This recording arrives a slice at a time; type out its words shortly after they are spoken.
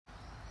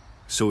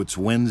So it's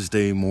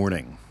Wednesday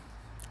morning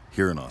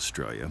here in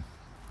Australia.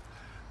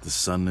 The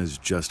sun has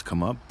just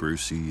come up.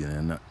 Brucey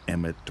and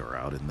Emmett are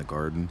out in the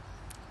garden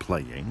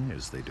playing,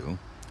 as they do.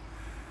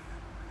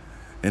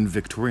 And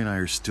Victoria and I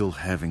are still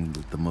having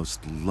the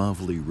most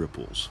lovely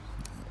ripples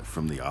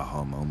from the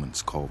Aha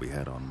Moments call we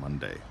had on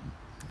Monday,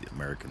 the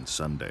American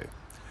Sunday.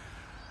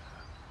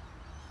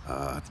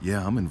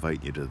 I'm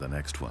inviting you to the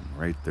next one,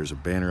 right? There's a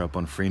banner up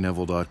on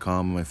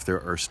freeneville.com. If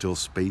there are still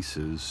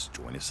spaces,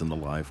 join us in the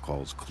live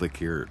calls. Click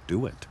here.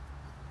 Do it.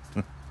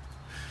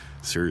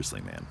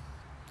 Seriously, man.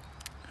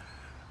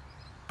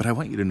 But I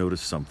want you to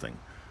notice something.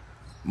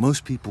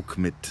 Most people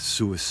commit to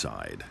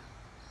suicide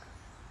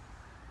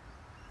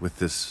with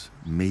this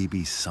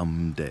maybe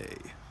someday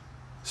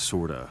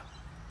sort of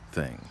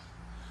thing.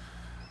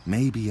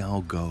 Maybe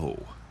I'll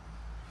go.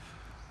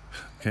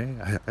 Okay,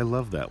 I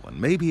love that one.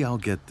 Maybe I'll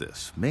get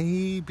this.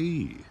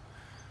 Maybe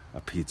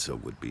a pizza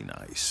would be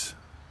nice.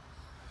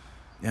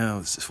 You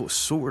know,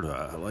 sort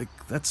of.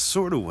 Like, that's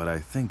sort of what I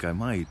think I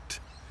might.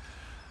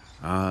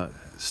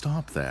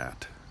 Stop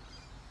that.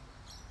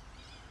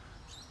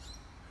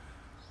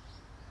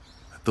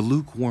 The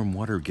lukewarm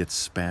water gets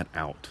spat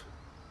out.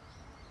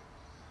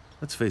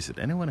 Let's face it,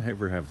 anyone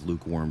ever have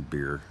lukewarm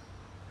beer?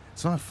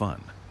 It's not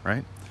fun,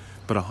 right?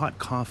 But a hot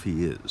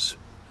coffee is,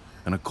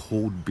 and a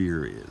cold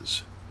beer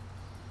is.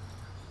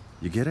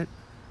 You get it?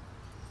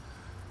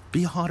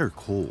 Be hot or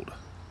cold.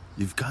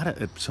 You've got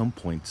to, at some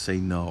point, say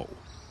no.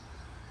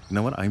 You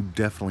know what? I'm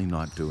definitely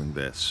not doing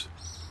this.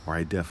 Or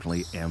I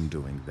definitely am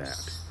doing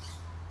that.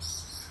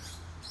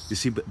 You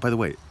see, by the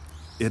way,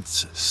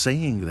 it's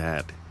saying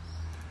that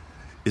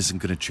isn't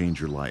going to change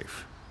your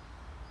life.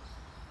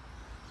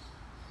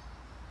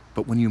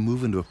 But when you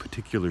move into a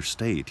particular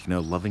state,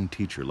 loving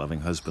teacher,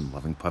 loving husband,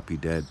 loving puppy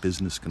dad,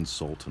 business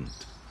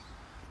consultant,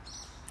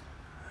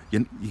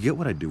 you get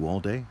what I do all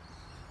day?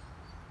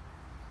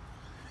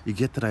 You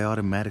get that I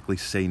automatically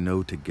say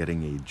no to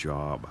getting a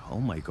job. Oh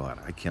my God,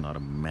 I cannot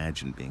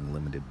imagine being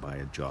limited by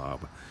a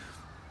job.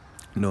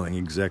 Knowing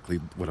exactly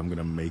what I'm going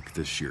to make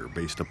this year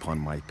based upon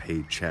my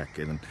paycheck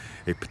and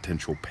a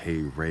potential pay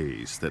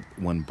raise that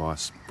one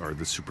boss or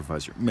the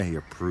supervisor may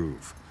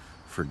approve.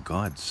 For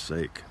God's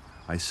sake,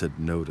 I said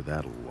no to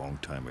that a long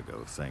time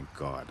ago, thank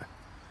God.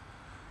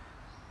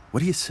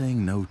 What are you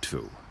saying no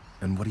to?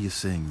 And what are you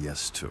saying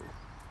yes to?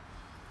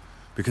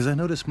 Because I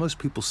notice most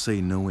people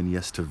say no and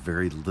yes to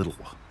very little.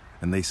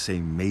 And they say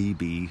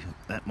maybe,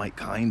 that might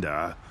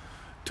kinda,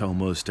 to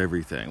almost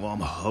everything. Well, I'm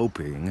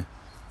hoping.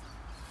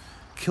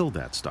 Kill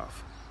that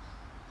stuff.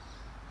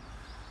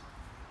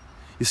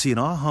 You see, an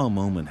aha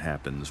moment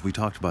happens. We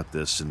talked about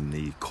this in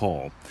the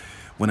call.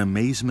 When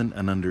amazement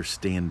and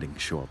understanding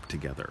show up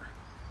together.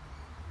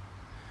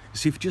 You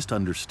see, if you just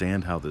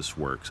understand how this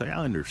works, I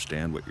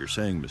understand what you're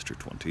saying, Mr.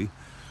 20.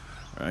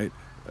 Right?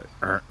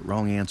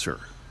 Wrong answer.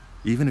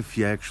 Even if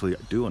you actually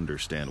do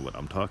understand what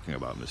I'm talking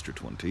about, Mr.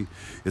 20,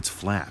 it's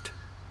flat.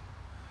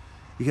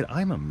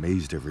 I'm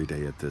amazed every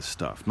day at this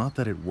stuff. Not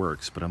that it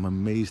works, but I'm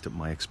amazed at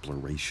my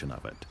exploration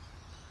of it.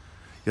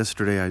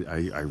 Yesterday,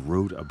 I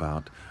wrote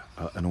about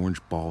an orange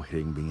ball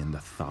hitting me in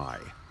the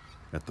thigh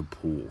at the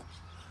pool.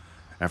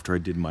 After I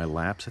did my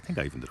laps, I think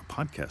I even did a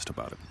podcast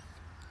about it.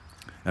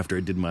 After I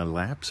did my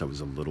laps, I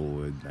was a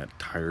little in that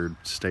tired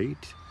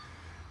state.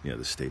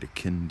 The state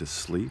akin to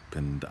sleep,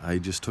 and I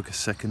just took a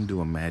second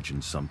to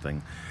imagine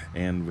something,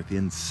 and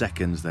within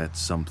seconds that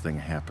something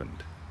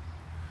happened.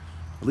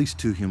 At least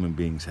 2 human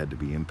beings had to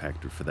be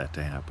impacted for that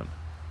to happen.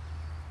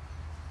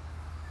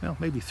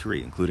 Maybe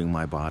 3, including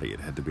my body.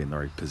 It had to be in the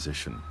right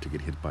position to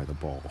get hit by the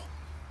ball.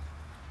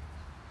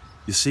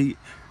 You see,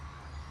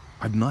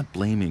 I'm not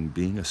blaming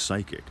being a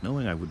psychic,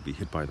 knowing I would be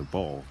hit by the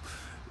ball.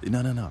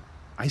 No.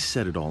 I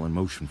set it all in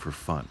motion for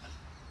fun.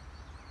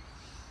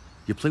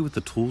 You play with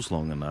the tools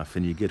long enough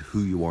and you get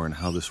who you are and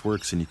how this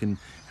works, and you can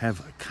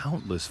have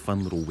countless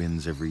fun little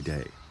wins every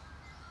day.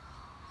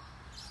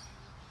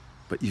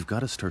 But you've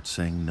got to start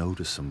saying no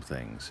to some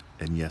things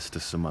and yes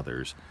to some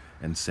others,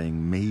 and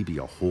saying maybe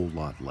a whole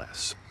lot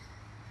less.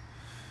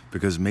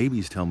 Because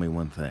maybes tell me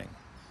one thing.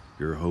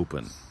 You're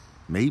hoping.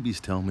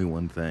 Maybes tell me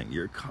one thing.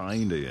 You're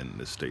kind of in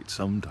this state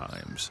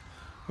sometimes.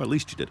 Or at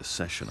least you did a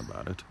session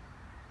about it.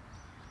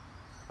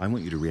 I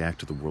want you to react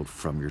to the world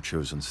from your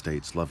chosen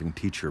states. Loving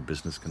teacher,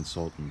 business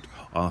consultant,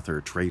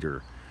 author,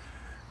 trader.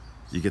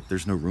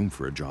 There's no room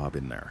for a job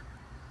in there.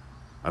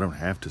 I don't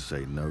have to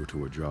say no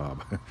to a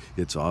job.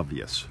 It's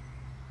obvious.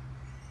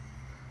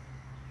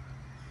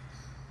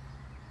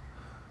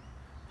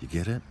 You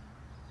get it?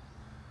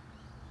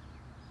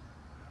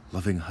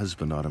 Loving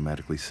husband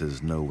automatically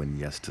says no and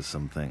yes to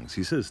some things.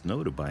 He says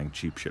no to buying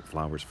cheap shit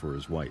flowers for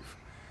his wife.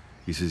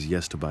 He says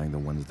yes to buying the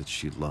ones that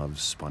she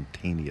loves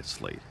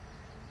spontaneously.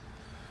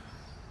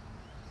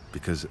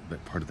 Because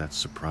part of that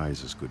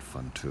surprise is good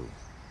fun too.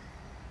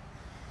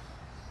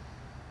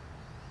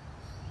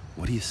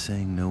 What are you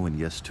saying no and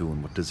yes to,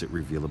 and what does it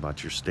reveal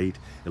about your state?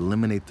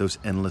 Eliminate those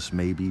endless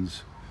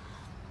maybes.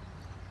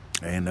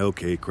 And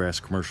okay, crass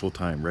commercial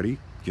time. Ready?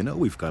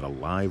 We've got a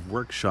live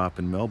workshop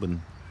in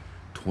Melbourne,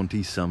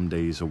 20-some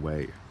days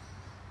away.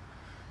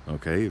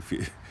 Okay,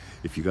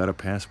 if you got a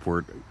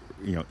passport,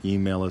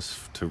 email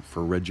us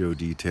for Regio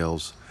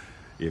details.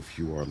 If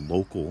you are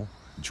local,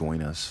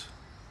 join us.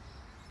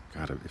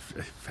 God, it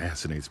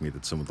fascinates me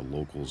that some of the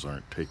locals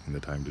aren't taking the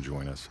time to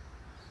join us.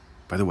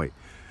 By the way,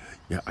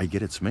 yeah, I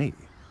get it's May.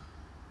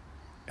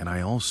 And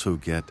I also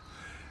get,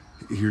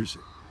 you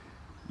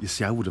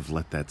see, I would have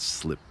let that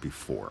slip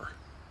before.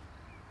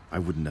 I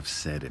wouldn't have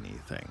said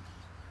anything.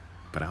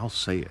 But I'll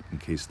say it in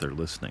case they're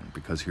listening,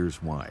 because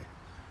here's why.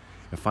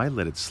 If I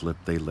let it slip,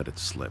 they let it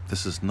slip.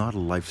 This is not a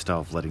lifestyle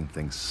of letting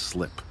things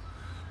slip.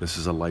 This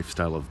is a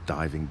lifestyle of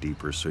diving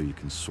deeper so you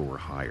can soar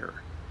higher.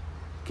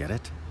 Get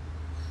it?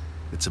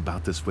 It's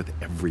about this with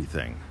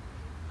everything.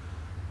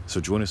 So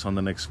join us on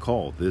the next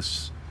call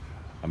this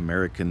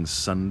American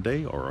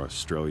Sunday or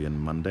Australian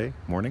Monday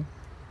morning.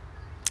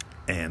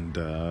 And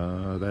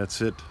that's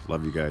it.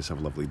 Love you guys. Have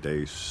a lovely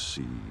day.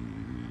 See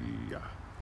ya.